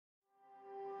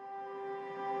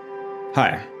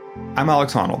Hi, I'm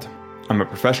Alex Honnold. I'm a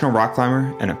professional rock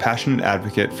climber and a passionate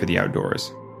advocate for the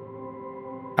outdoors.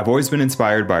 I've always been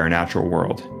inspired by our natural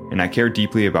world, and I care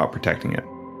deeply about protecting it.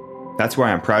 That's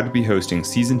why I'm proud to be hosting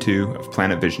Season 2 of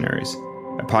Planet Visionaries,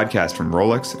 a podcast from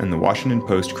Rolex and the Washington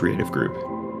Post Creative Group.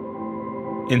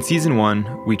 In Season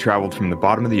 1, we traveled from the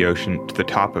bottom of the ocean to the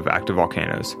top of active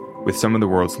volcanoes with some of the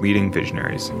world's leading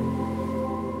visionaries.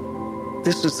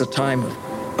 This is the time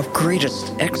of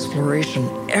greatest exploration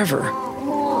ever.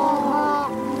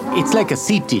 It's like a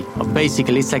city,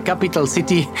 basically. It's a capital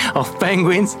city of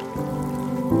penguins.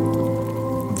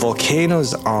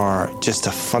 Volcanoes are just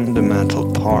a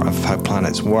fundamental part of how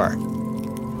planets work.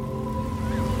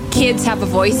 Kids have a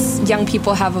voice, young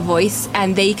people have a voice,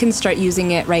 and they can start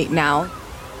using it right now.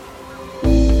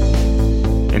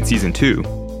 In Season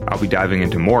 2, I'll be diving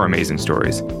into more amazing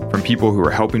stories from people who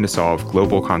are helping to solve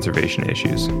global conservation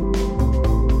issues.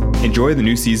 Enjoy the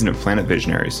new season of Planet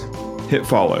Visionaries. Hit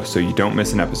follow so you don't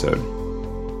miss an episode.